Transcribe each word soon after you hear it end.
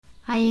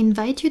I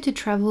invite you to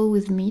travel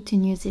with me to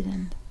New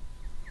Zealand.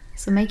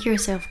 So make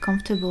yourself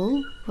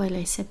comfortable while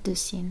I set the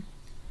scene.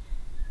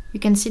 You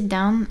can sit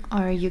down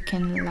or you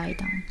can lie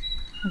down,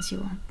 as you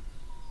want.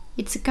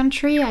 It's a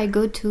country I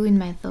go to in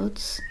my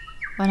thoughts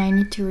when I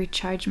need to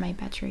recharge my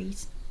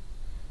batteries.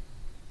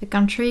 A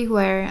country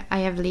where I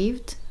have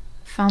lived,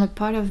 found a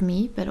part of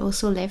me, but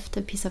also left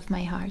a piece of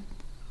my heart.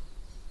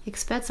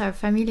 Expats are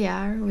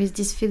familiar with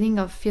this feeling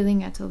of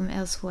feeling at home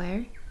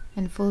elsewhere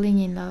and falling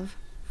in love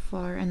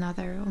for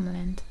another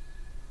homeland.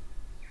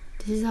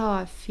 This is how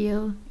I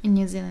feel in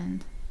New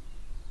Zealand.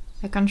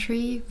 A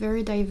country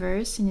very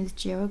diverse in its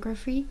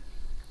geography,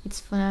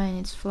 its fauna and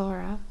its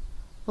flora,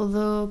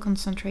 although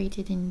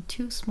concentrated in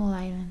 2 small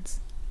islands.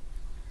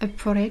 A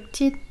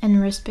protected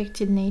and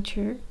respected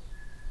nature,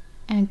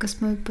 and a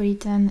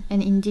cosmopolitan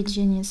and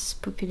indigenous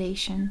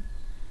population,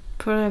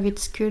 proud of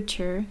its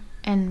culture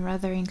and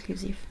rather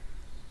inclusive.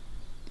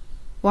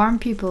 Warm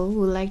people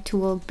who like to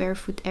walk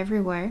barefoot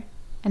everywhere,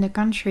 and a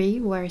country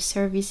where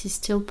service is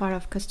still part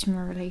of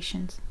customer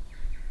relations.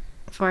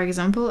 For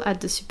example, at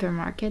the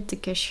supermarket, the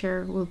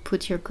cashier will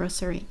put your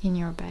grocery in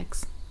your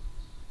bags.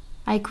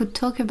 I could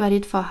talk about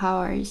it for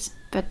hours,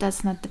 but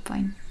that's not the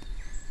point.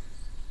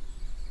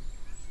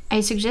 I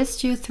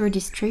suggest you through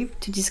this trip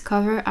to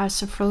discover how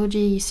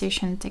sophrology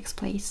session takes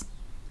place.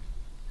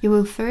 You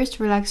will first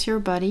relax your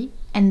body,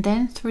 and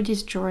then through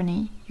this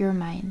journey, your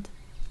mind.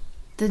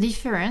 The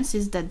difference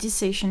is that this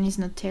session is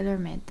not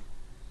tailor-made,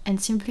 and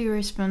simply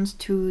responds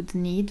to the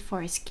need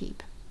for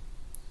escape.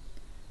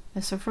 A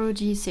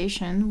sophrology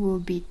session will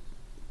be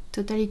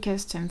totally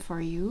custom for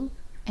you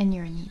and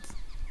your needs.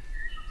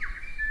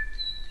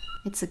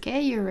 It's okay,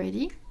 you're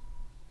ready?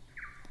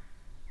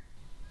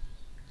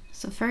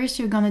 So first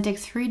you're gonna take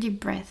 3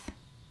 deep breaths.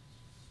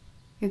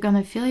 You're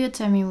gonna fill your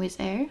tummy with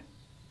air.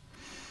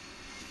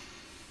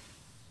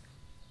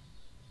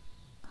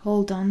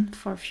 Hold on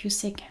for a few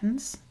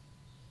seconds.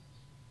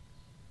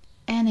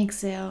 And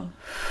exhale.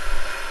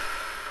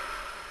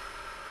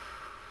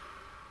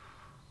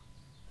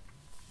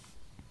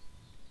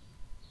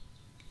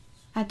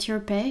 At your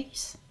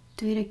pace,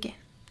 do it again.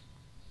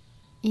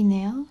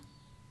 Inhale.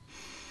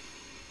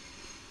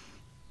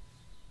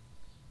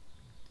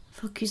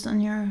 Focus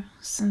on your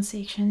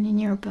sensation in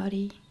your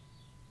body.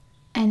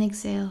 And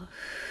exhale.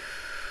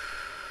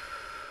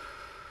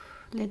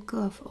 Let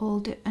go of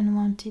all the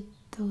unwanted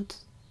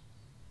thoughts.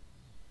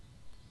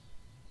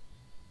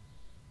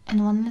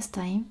 And one last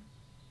time.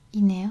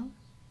 Inhale.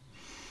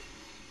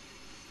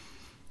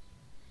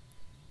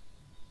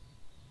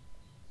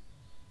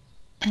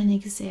 And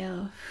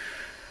exhale.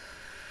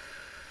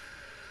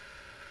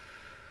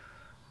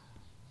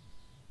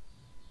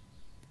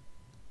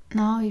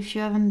 Now, if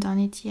you haven't done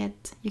it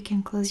yet, you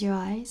can close your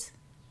eyes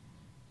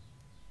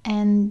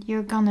and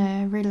you're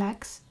gonna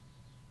relax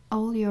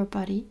all your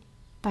body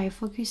by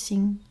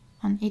focusing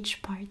on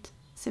each part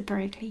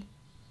separately.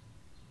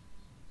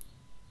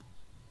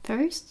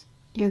 First,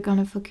 you're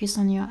gonna focus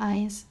on your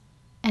eyes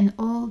and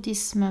all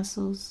these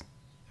muscles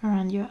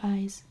around your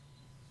eyes.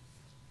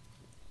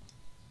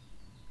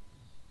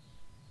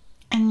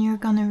 And you're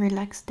gonna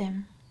relax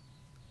them.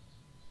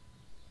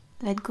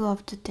 Let go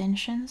of the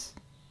tensions.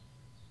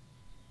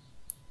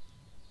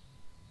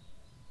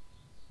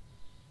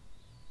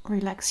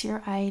 Relax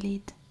your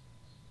eyelid.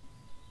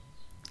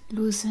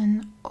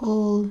 Loosen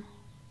all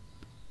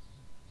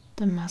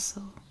the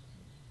muscle.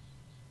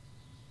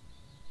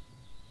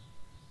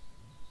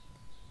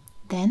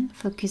 Then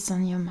focus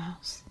on your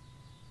mouth,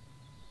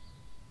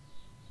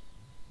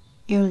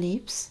 your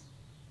lips,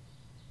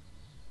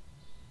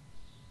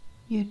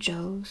 your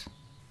jaws,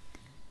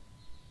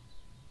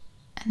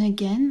 and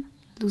again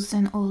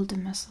loosen all the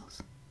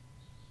muscles.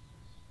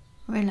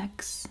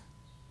 Relax.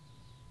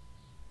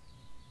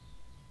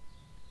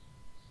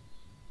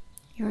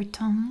 Your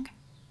tongue.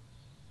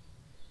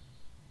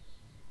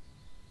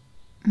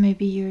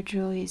 Maybe your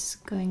jaw is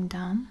going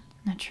down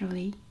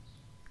naturally.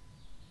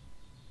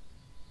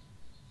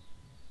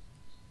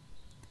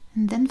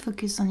 And then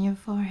focus on your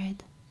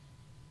forehead.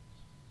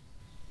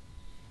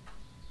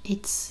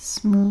 It's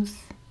smooth.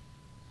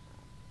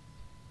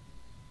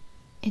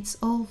 It's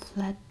all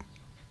flat,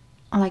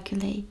 like a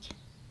lake.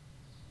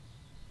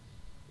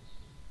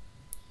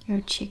 Your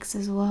cheeks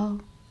as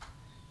well.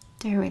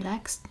 They're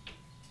relaxed.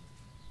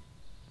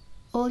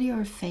 All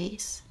your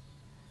face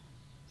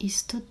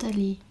is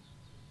totally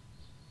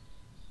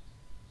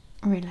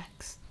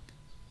relaxed.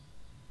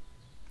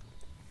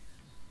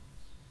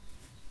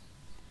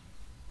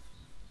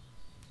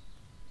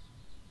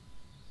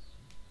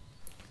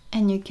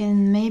 And you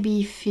can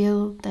maybe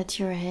feel that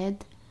your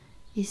head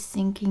is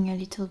sinking a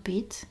little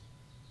bit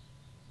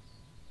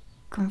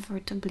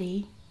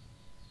comfortably.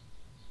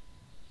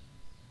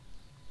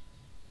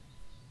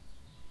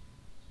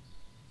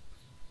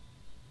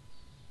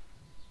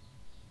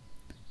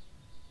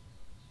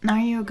 Now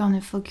you're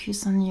gonna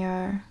focus on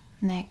your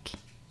neck.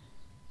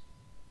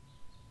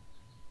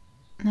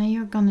 Now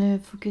you're gonna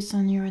focus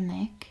on your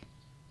neck.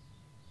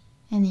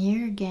 And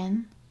here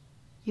again,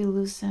 you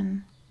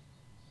loosen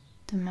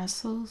the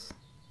muscles,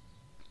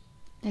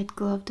 let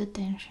go of the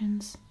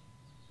tensions,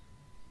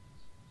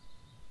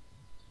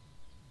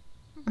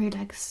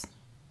 relax.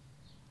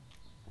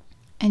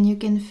 And you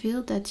can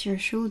feel that your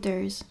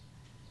shoulders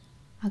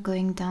are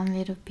going down a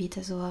little bit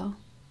as well.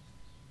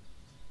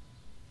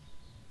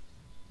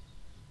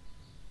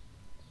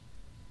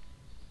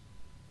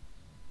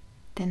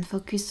 Then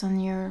focus on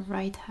your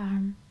right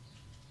arm,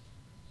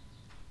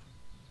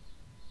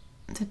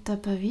 the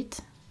top of it,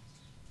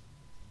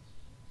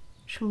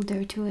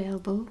 shoulder to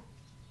elbow,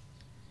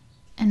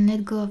 and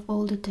let go of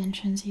all the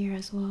tensions here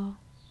as well.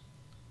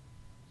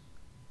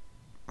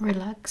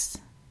 Relax.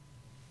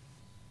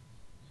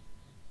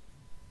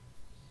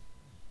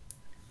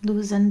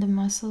 Loosen the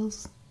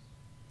muscles.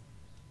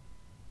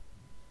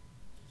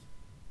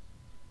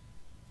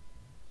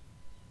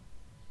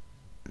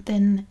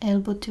 Then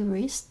elbow to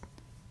wrist.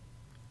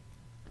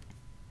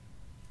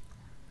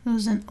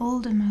 Loosen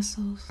all the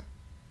muscles.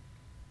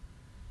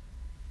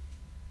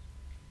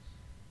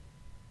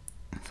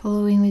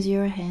 Following with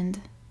your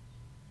hand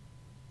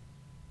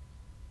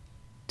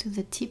to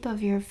the tip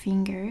of your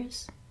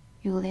fingers,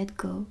 you let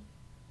go.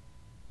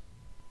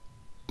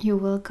 You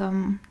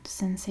welcome the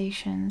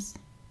sensations.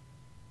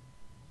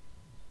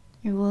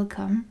 You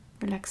welcome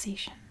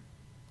relaxation.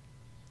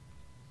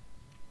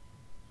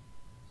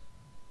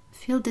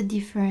 Feel the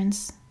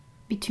difference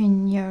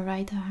between your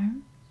right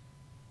arm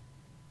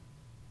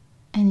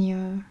and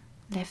your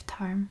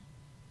left arm.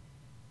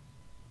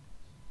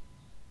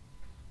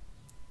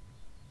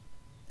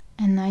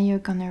 And now you're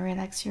gonna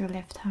relax your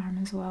left arm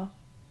as well.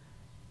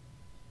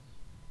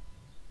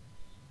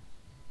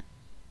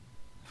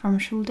 From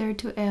shoulder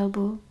to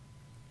elbow,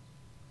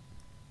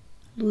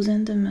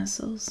 loosen the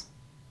muscles.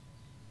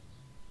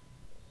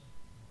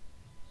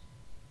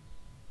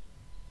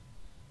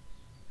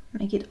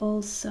 Make it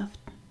all soft.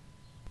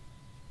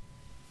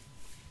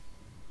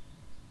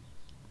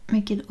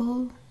 Make it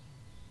all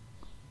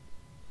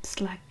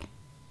slack.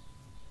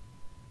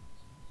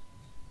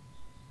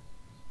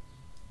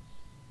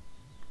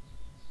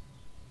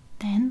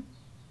 Then,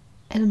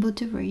 elbow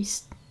to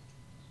wrist.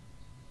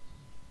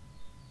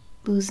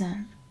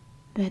 Loosen,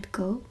 let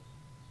go.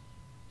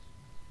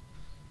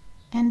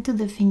 And to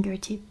the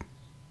fingertip.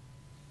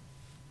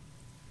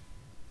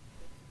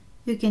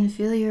 You can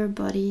feel your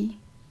body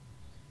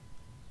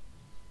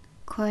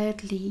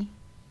quietly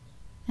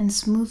and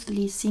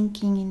smoothly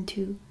sinking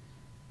into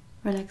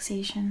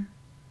relaxation.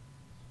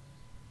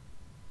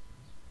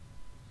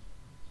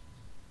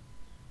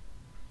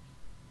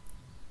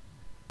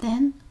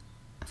 Then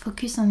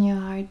focus on your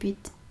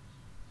heartbeat.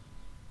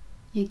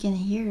 You can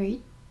hear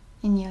it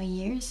in your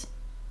ears.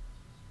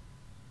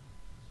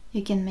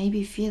 You can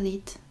maybe feel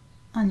it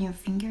on your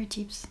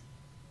fingertips.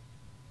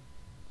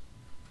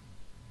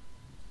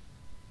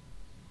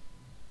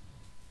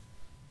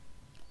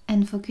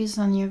 And focus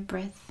on your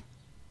breath.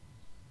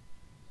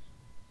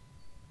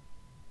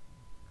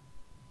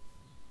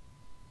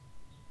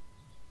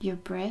 Your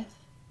breath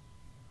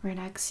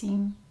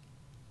relaxing,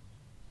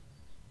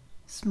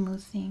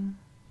 smoothing.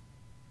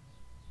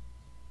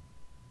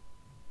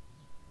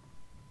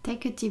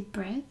 Take a deep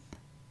breath.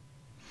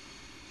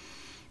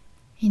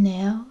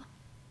 Inhale.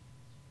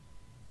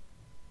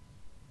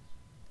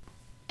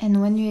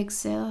 And when you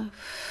exhale,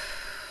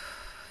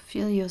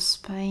 feel your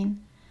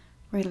spine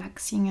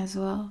relaxing as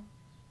well.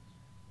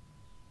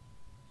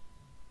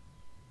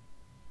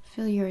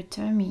 Feel your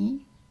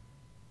tummy.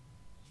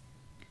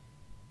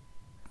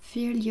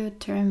 Feel your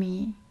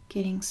tummy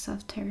getting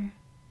softer.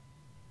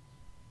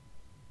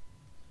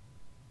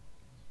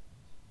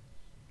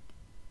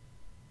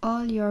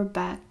 All your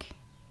back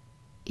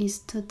is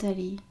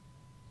totally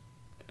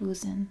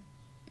loosened.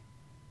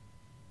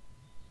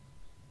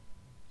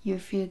 You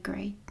feel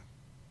great.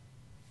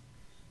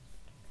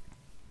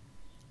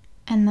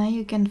 And now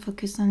you can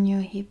focus on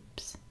your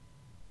hips.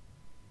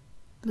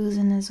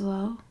 Loosen as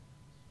well.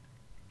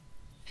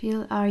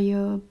 Feel how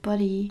your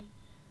body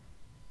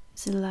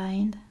is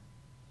aligned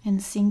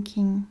and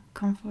sinking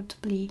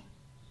comfortably.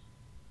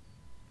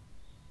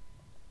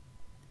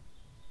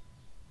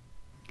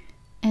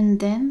 And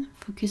then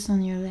focus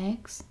on your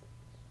legs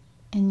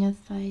and your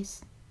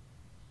thighs.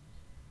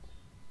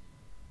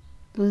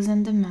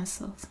 Loosen the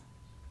muscles.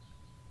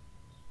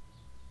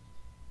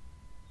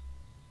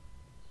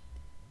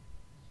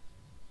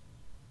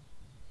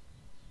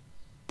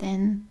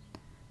 Then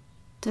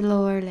the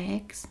lower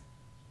legs,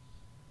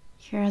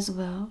 here as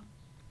well,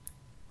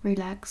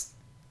 relax.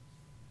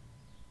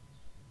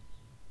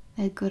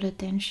 Let go the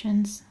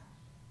tensions.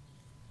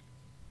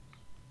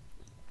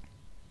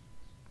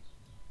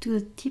 To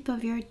the tip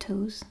of your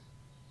toes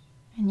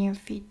and your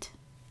feet.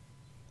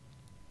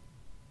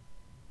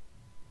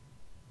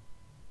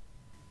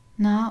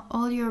 Now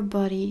all your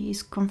body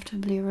is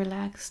comfortably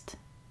relaxed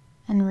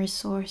and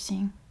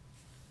resourcing.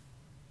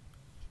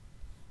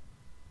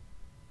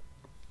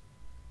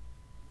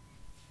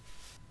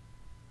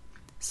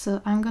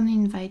 So I'm going to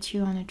invite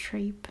you on a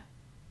trip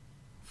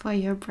for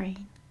your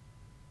brain.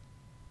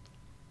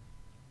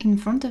 In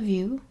front of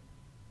you,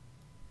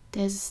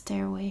 there's a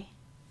stairway.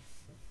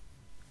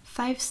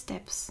 5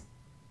 steps.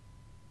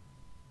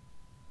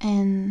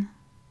 And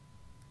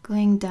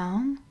going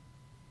down,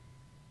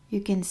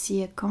 you can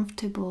see a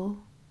comfortable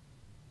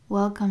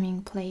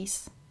welcoming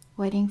place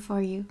waiting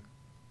for you.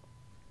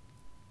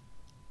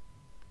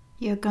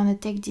 You're gonna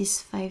take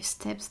these 5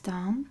 steps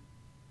down,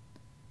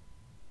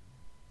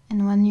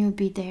 and when you'll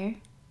be there,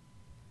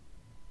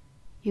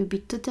 you'll be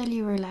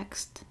totally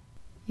relaxed.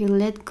 You'll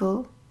let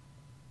go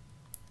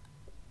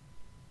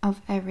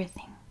of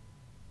everything.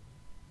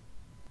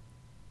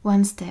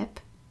 1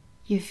 step,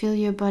 you feel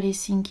your body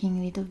sinking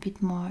a little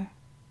bit more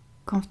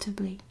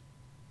comfortably.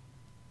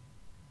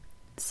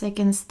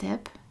 2nd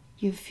step,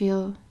 you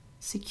feel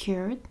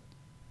secured,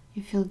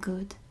 you feel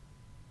good.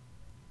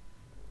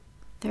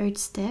 3rd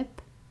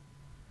step,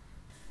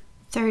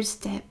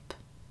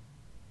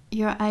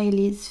 your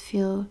eyelids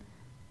feel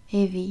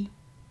heavy,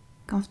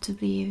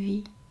 comfortably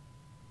heavy.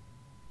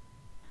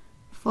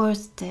 4th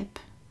step,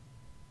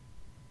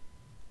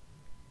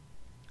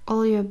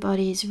 all your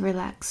body is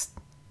relaxed.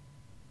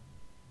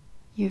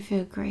 You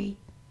feel great.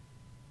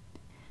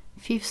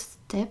 5th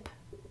step,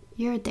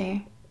 you're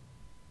there.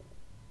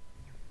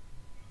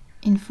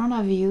 In front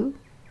of you,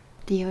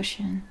 the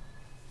ocean.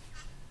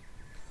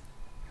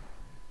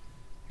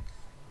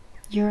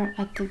 You're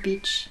at the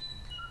beach.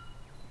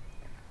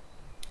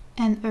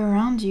 And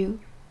around you,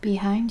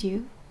 behind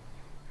you,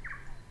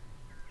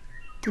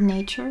 the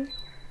nature,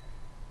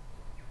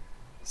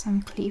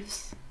 some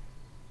cliffs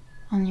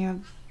on your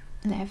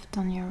left,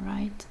 on your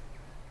right.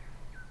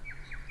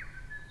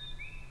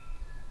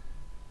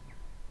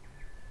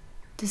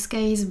 The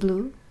sky is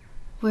blue.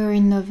 We're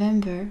in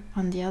November.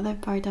 On the other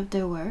part of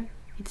the world,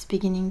 it's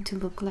beginning to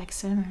look like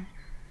summer.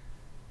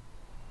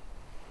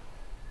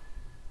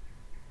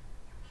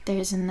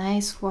 There's a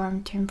nice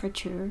warm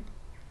temperature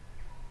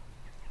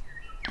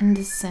and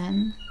the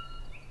sun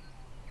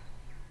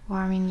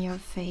warming your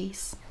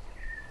face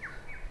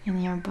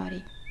and your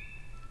body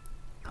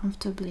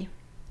comfortably.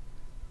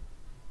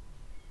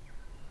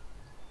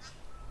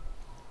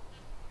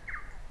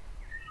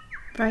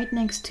 Right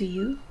next to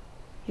you,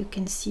 you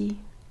can see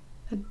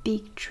a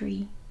big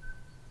tree,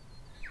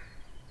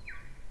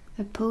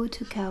 a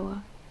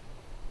potokawa.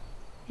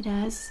 It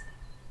has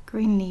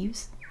green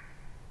leaves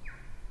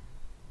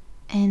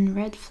and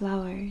red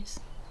flowers.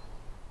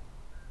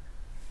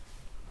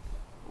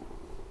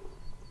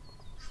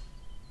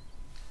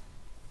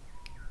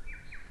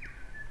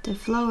 The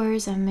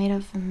flowers are made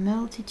of a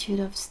multitude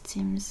of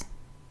stems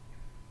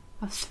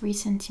of 3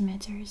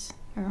 centimeters,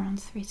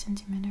 around 3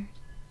 centimeters.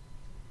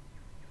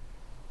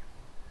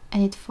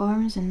 And it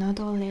forms an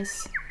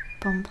odorless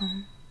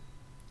pom-pom,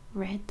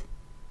 red,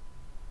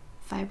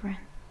 vibrant.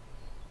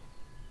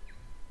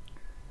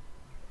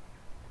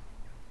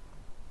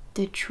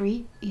 The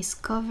tree is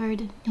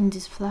covered in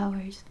these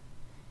flowers,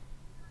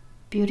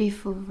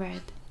 beautiful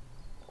red.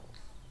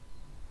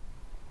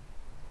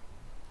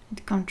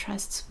 It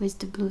contrasts with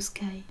the blue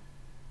sky.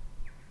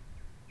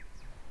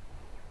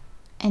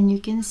 And you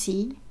can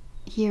see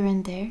here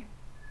and there,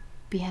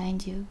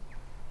 behind you,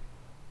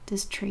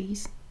 these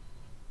trees.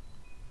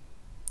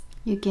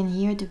 You can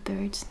hear the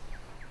birds.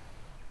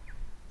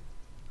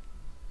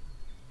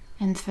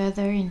 And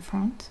further in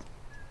front,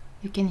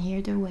 you can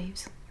hear the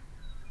waves.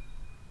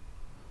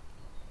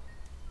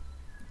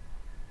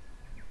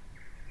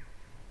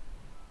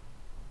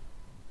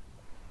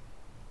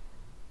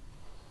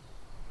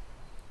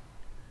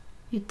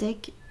 You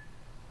take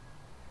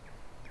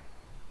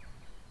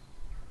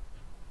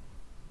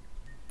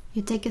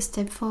a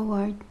step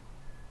forward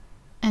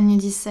and you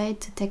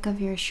decide to take off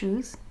your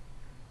shoes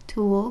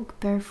to walk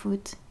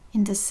barefoot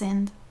in the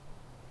sand.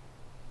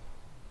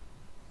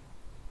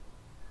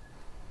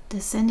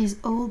 The sand is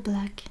all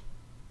black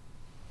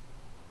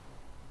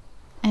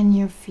and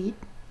your feet,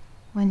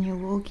 when you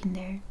walk in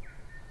there,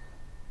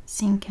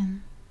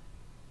 sinking.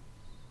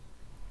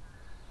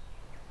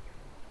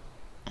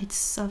 It's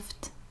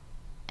soft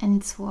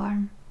and it's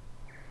warm.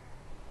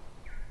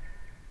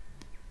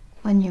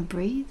 When you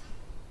breathe,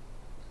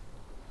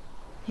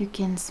 you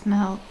can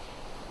smell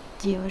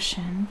the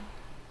ocean,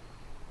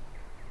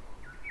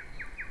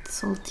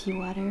 salty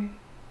water.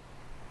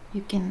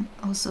 You can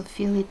also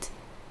feel it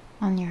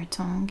on your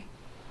tongue.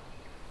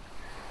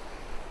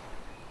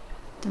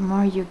 The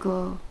more you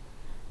go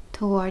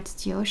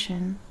towards the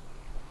ocean,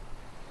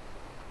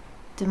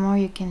 the more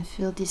you can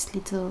feel this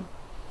little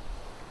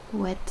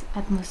wet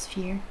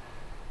atmosphere.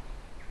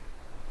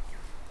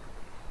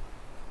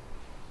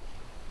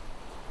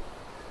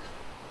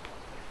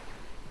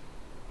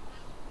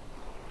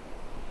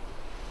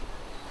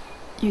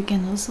 You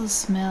can also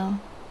smell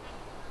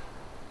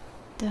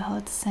the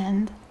hot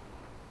sand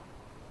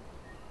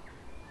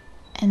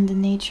and the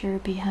nature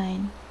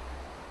behind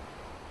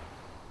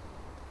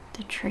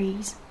the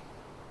trees.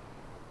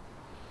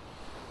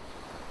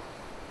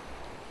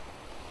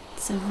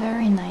 It's a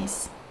very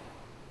nice,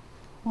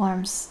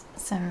 warm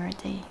summer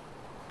day.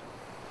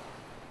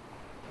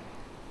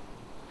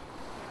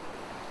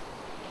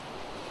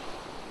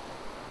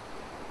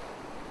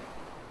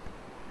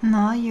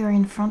 Now you're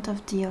in front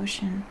of the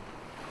ocean.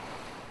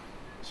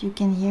 You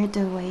can hear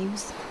the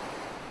waves.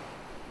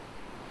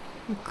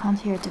 You can't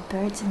hear the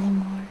birds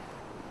anymore.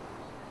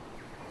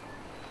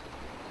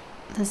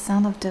 The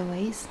sound of the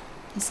waves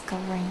is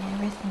covering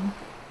everything.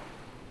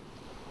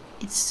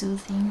 It's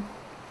soothing.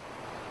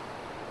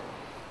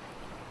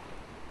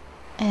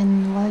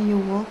 And while you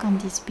walk on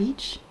this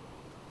beach,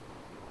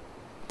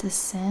 the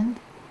sand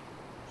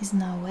is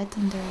now wet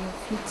under your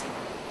feet.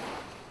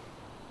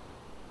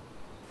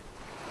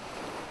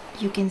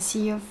 You can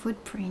see your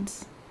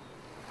footprints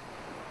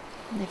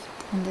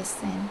left on the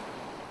sand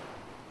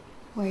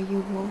where you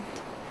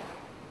walked.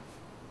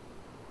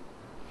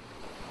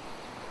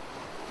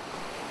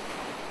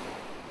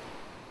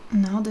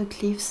 Now the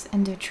cliffs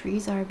and the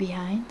trees are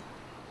behind.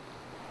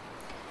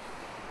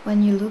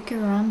 When you look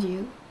around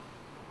you,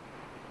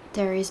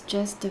 there is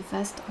just the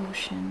vast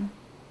ocean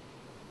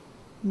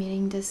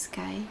meeting the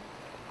sky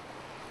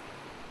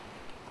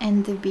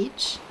and the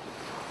beach,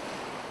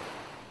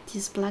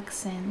 this black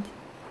sand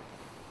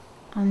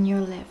on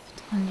your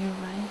left, on your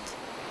right.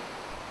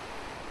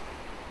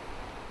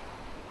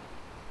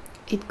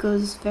 It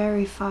goes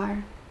very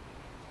far.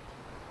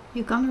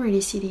 You can't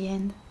really see the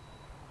end.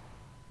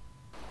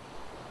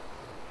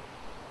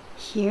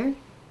 Here,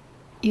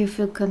 you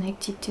feel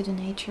connected to the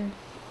nature,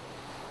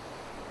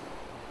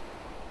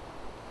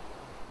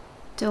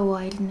 the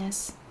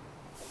wildness.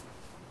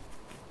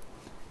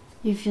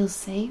 You feel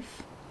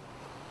safe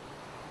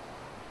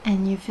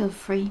and you feel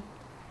free.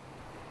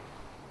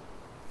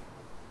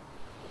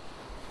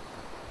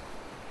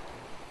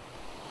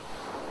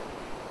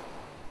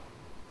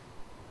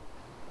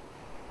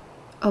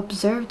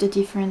 Observe the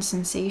different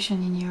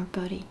sensation in your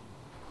body.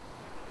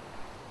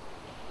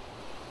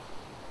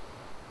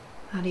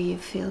 How do you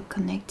feel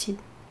connected,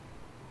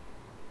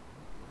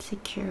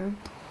 secured?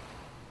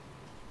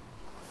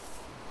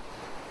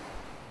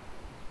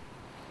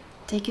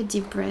 Take a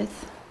deep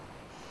breath.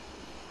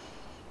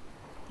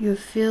 You're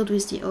filled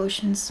with the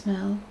ocean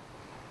smell,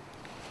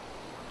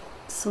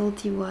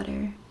 salty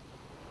water,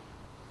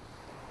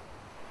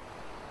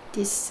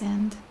 this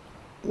sand,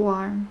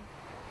 warm.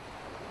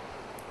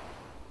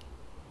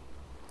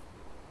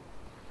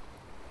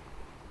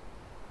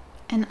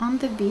 And on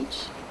the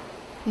beach,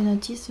 you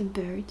notice a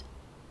bird.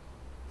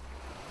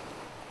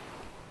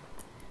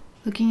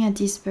 Looking at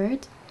this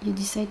bird, you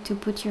decide to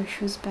put your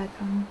shoes back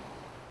on.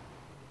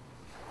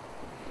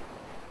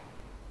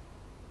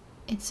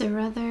 It's a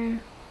rather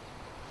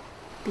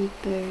big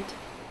bird,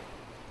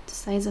 the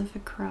size of a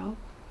crow.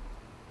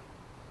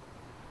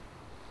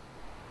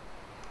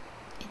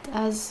 It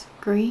has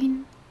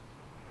green,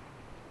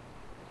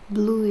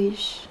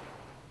 bluish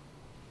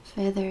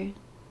feather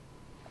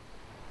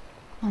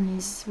on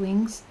his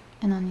wings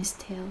and on his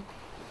tail,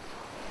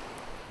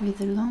 with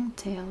a long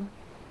tail.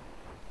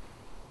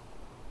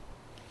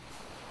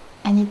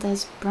 And it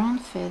has brown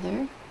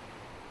feather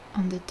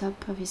on the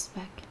top of his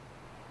back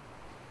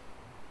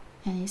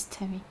and his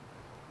tummy.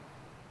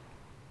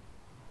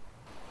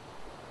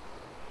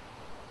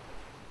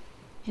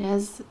 It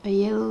has a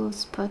yellow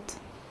spot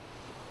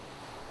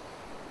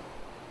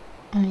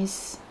on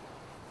his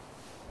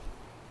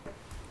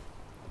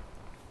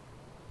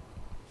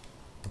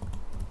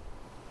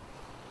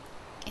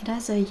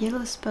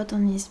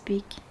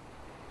beak.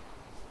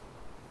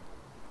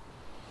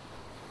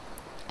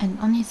 And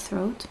on his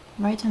throat,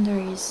 right under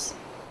his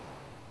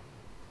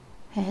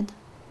head,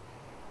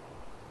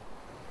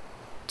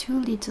 two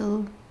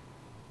little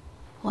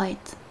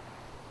white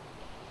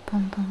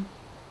pom-pom.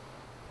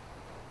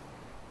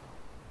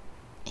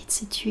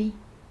 It's a tree,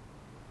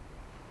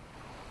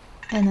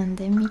 an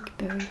endemic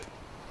bird.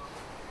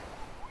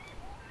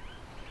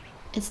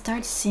 It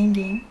starts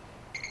singing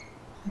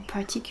a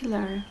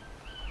particular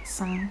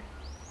song.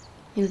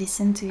 You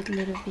listen to it a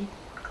little bit.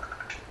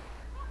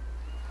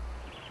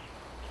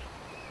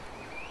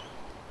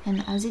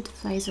 And as it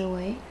flies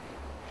away,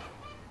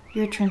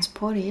 you're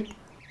transported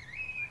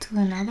to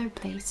another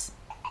place.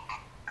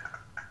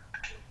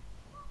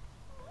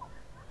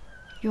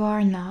 You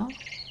are now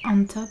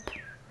on top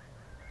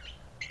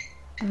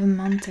of a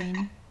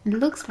mountain. It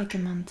looks like a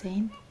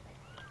mountain.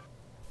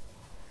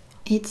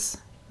 It's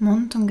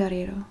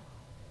Montongariro.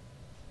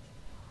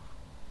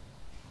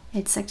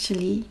 It's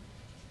actually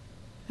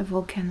a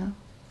volcano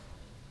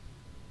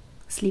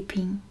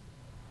sleeping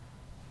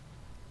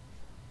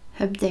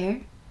up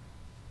there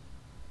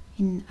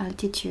in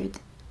altitude.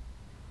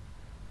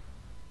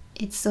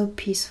 It's so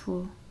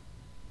peaceful.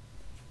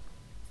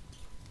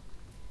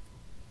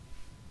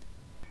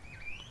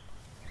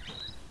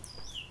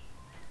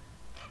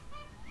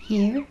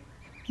 Here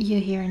you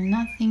hear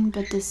nothing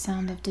but the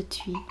sound of the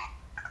tree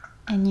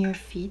and your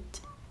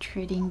feet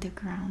treading the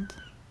ground.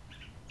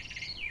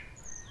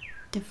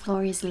 The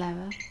floor is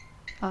lava,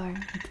 or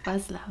it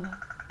was lava.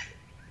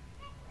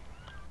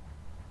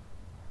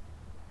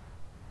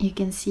 You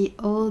can see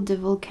all the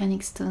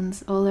volcanic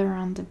stones all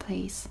around the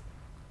place.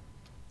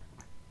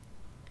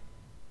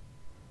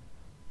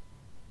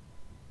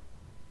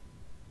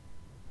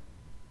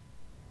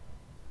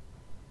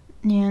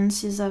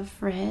 Nuances of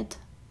red,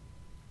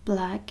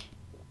 black,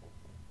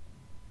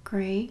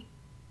 gray,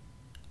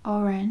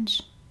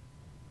 orange.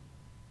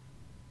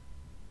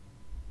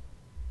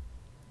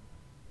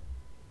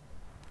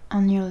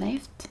 On your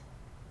left,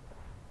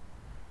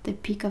 the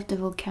peak of the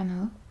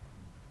volcano.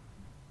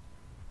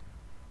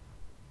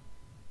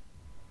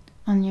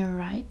 on your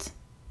right,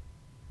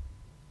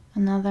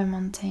 another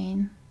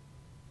mountain,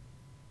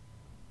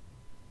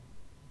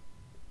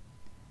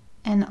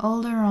 and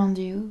all around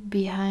you,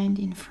 behind,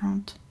 in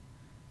front.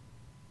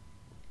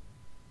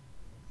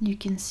 You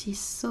can see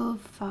so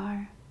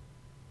far.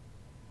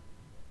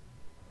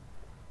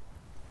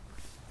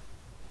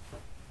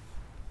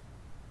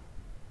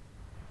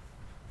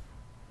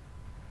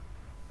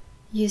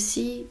 You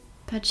see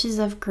patches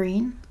of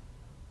green,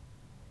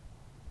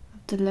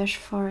 of the lush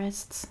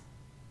forests.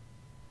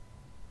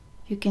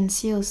 You can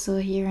see also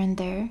here and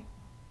there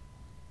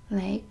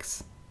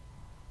lakes,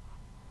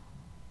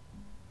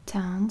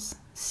 towns,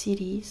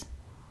 cities,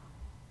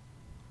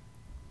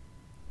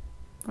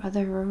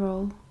 rather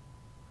rural.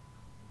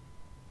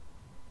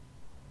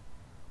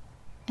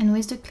 And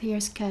with the clear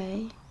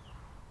sky,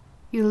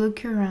 you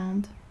look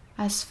around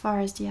as far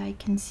as the eye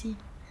can see.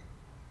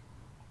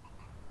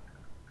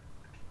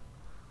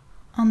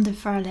 On the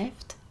far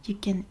left, you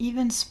can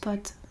even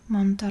spot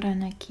Mount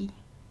Taranaki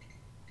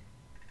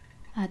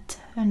at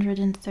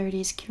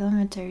 130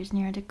 kilometers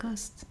near the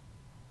coast.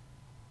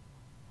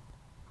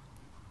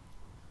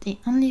 The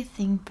only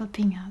thing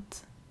popping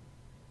out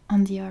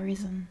on the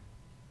horizon.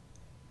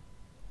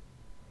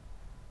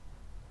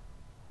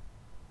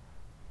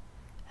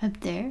 Up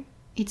there,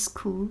 it's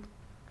cool,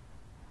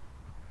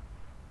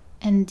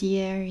 and the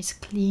air is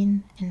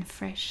clean and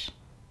fresh.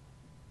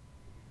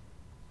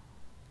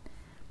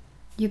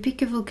 You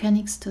pick a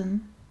volcanic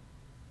stone,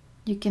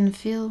 you can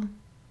feel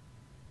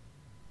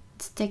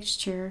its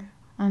texture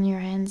on your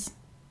hands.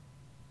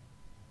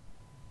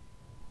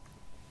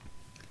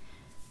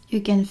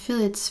 You can feel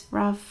its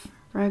rough,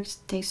 rugged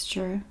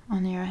texture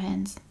on your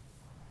hands.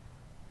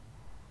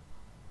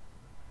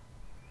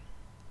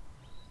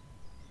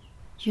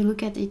 You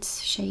look at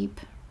its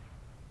shape,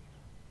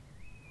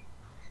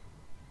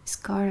 its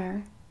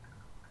color,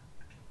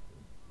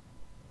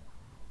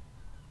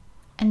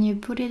 and you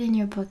put it in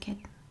your pocket.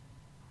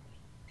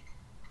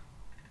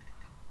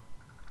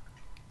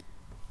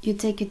 You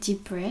take a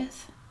deep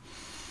breath,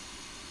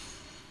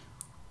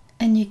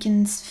 and you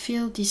can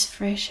feel this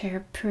fresh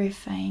air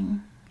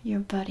purifying your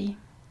body.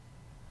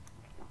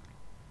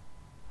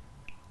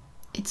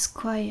 It's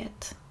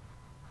quiet.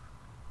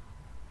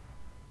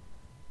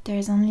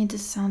 There's only the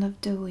sound of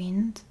the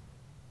wind,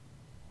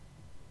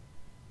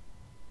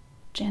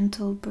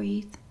 gentle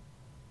breath,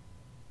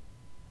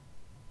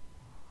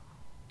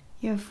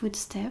 your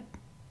footstep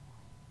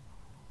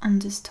on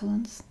the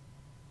stones,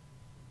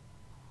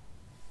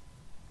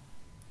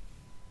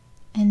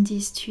 and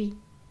this tree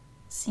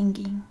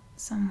singing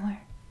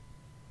somewhere.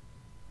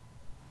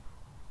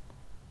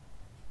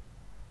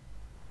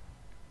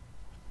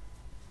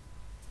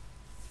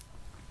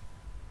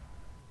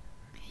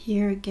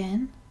 Here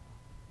again,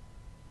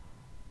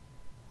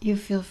 you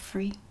feel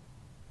free.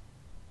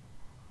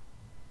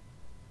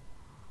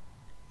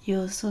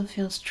 You also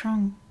feel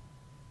strong.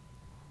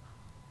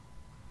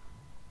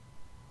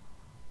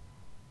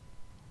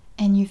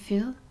 And you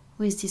feel,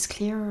 with this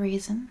clear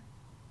reason,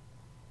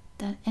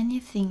 that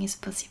anything is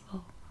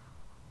possible.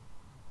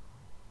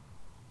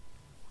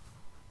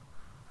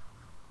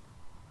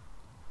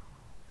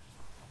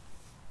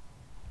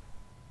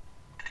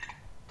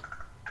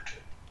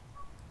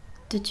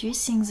 The tree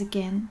sings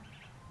again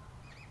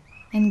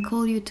and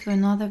calls you to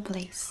another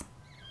place.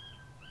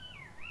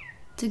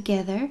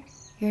 Together,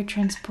 you're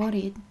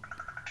transported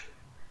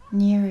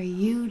near a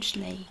huge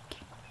lake,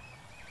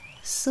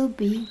 so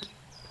big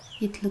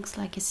it looks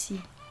like a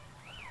sea.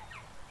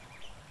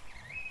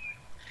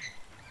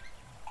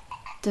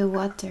 The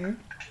water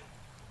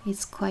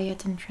is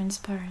quiet and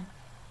transparent.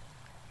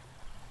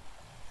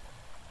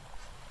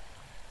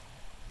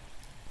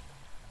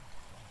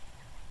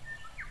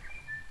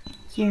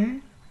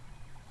 Here,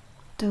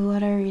 the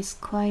water is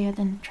quiet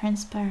and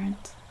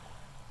transparent.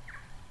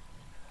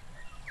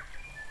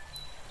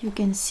 You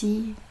can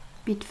see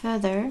a bit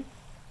further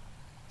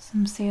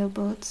some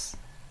sailboats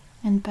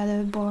and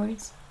paddle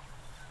boards.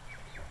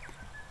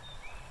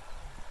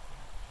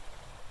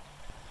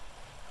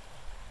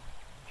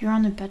 You're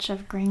on a patch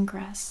of green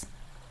grass,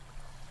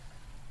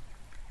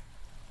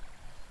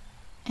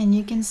 and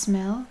you can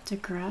smell the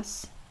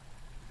grass,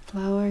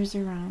 flowers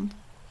around,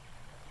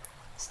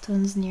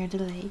 stones near the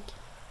lake,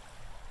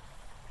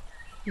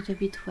 a little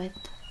bit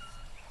wet.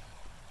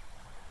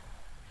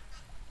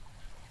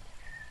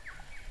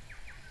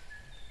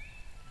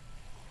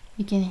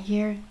 You can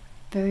hear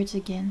birds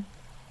again,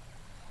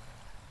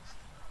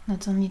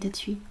 not only the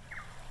tree.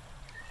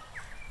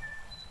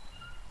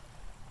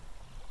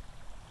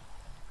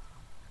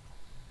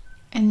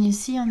 And you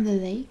see on the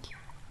lake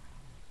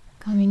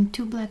coming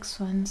two black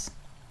swans.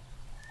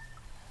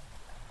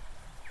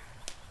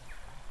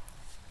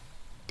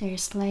 They're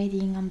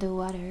sliding on the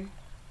water.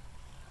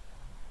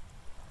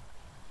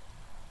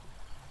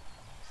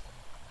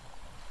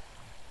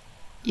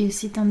 You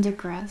sit on the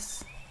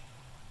grass.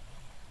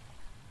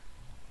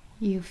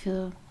 You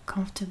feel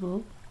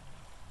comfortable,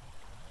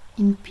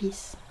 in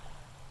peace.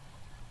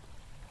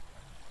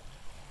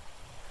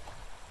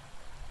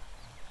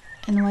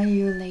 And while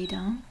you lay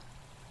down,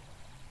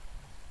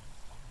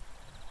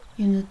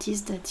 you notice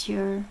that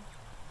you're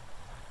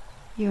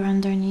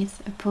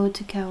underneath a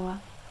potokawa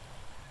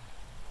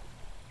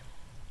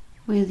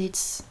with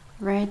its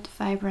red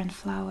vibrant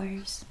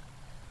flowers,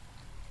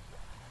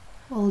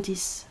 all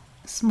these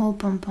small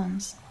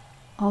pompons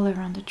all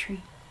around the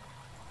tree.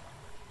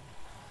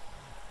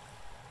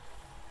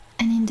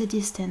 And in the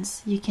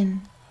distance you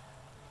can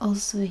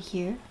also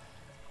hear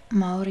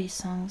Maori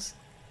songs,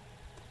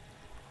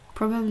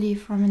 probably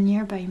from a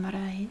nearby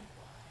marae,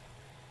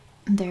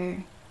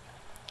 their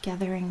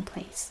gathering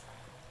place.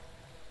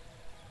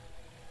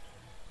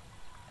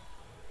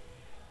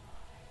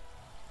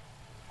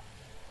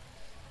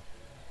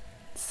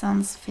 It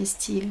sounds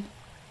festive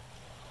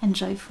and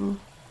joyful.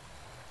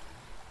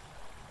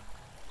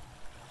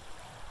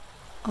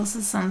 Also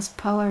sounds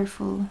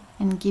powerful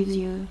and gives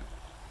you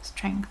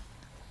strength.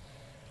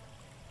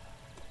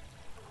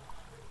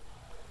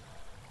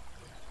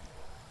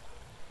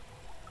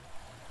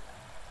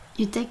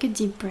 You take a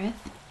deep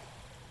breath.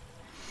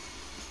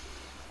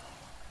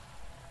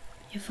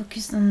 You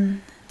focus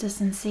on the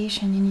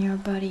sensation in your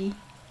body.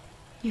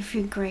 You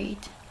feel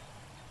great.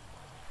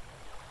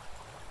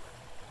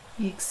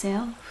 You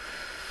exhale.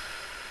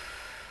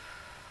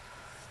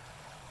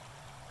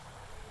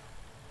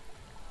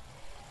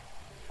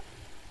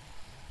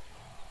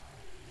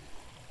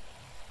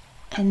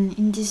 And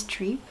in this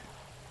trip,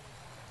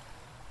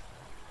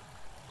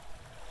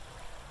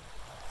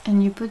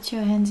 and you put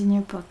your hands in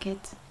your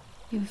pocket,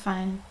 you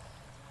find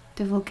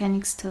the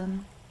volcanic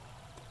stone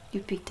you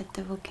picked at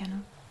the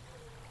volcano.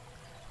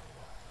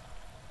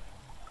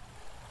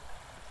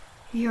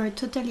 You are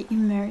totally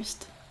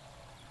immersed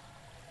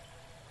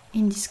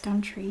in this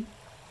country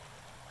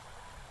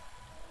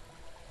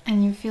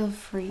and you feel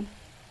free.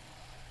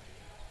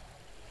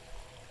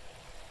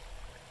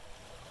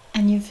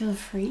 And you feel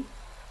free.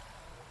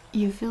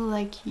 You feel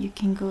like you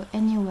can go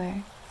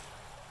anywhere,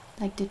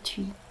 like the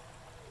tree.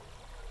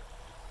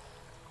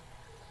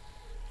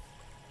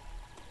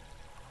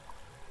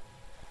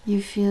 You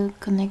feel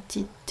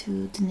connected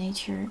to the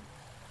nature.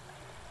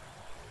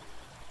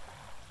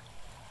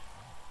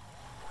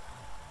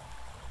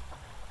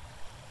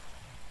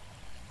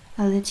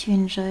 I'll let you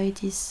enjoy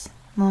this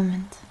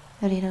moment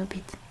a little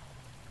bit.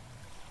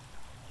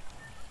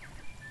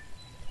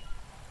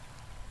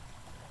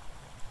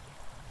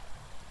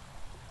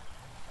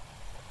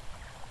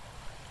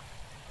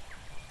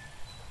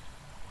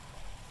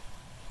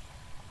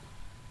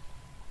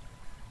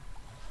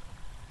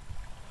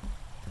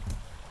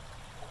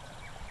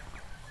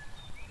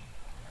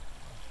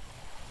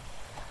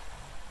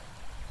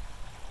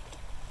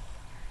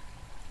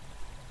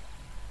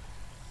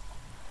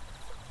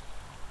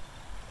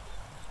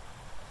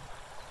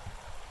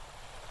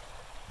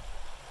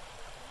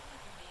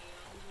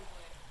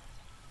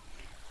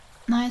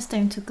 Now it's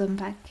time to come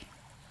back.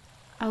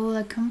 I will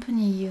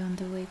accompany you on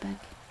the way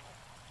back.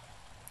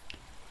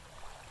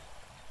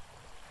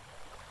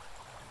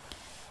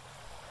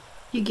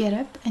 You get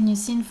up and you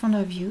see in front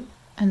of you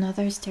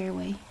another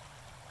stairway,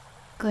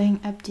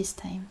 going up this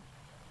time.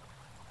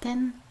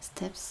 10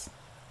 steps.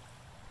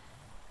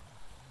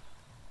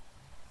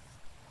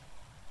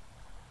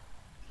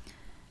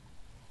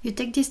 You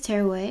take this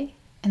stairway,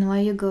 and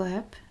while you go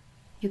up,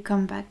 you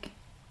come back,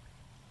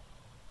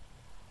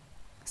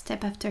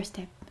 step after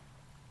step.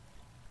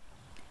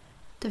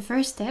 The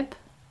first step,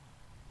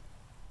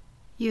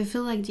 you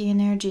feel like the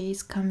energy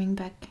is coming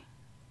back,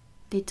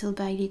 little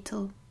by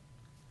little.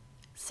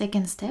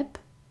 Second step,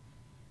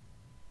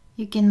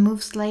 you can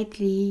move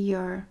slightly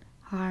your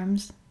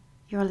arms,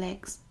 your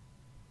legs.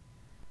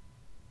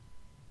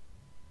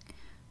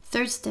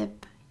 Third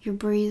step, you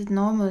breathe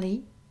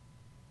normally.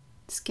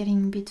 It's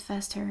getting a bit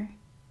faster.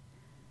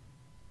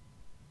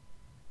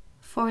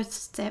 Fourth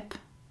step,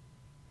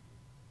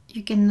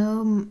 you can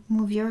now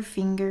move your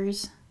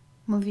fingers,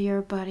 move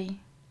your body.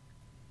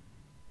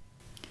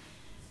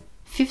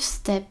 Fifth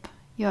step,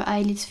 your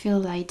eyelids feel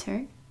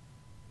lighter.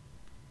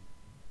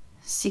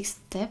 Sixth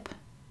step,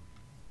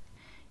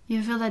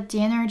 you feel that the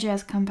energy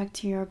has come back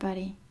to your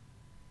body.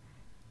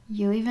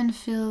 You even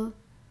feel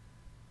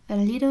a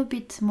little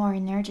bit more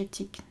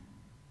energetic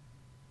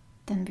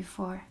than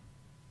before.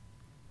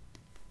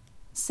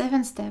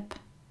 Seventh step,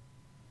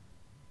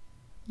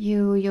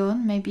 you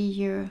yawn, maybe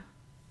you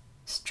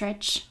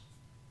stretch.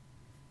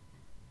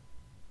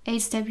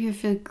 Eighth step, you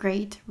feel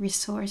great,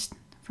 resourced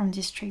from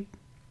this trip.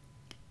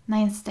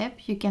 Ninth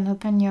step, you can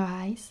open your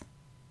eyes.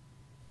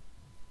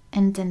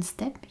 And 10th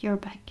step, you're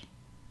back.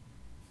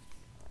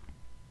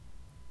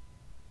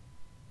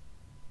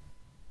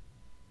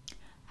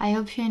 I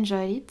hope you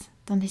enjoyed it.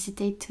 Don't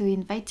hesitate to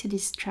invite to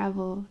this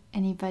travel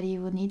anybody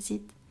who needs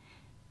it.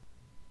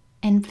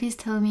 And please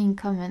tell me in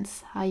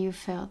comments how you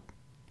felt.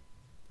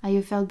 How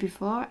you felt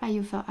before, how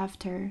you felt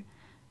after,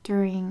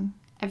 during,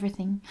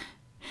 everything.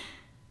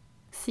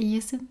 See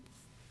you soon.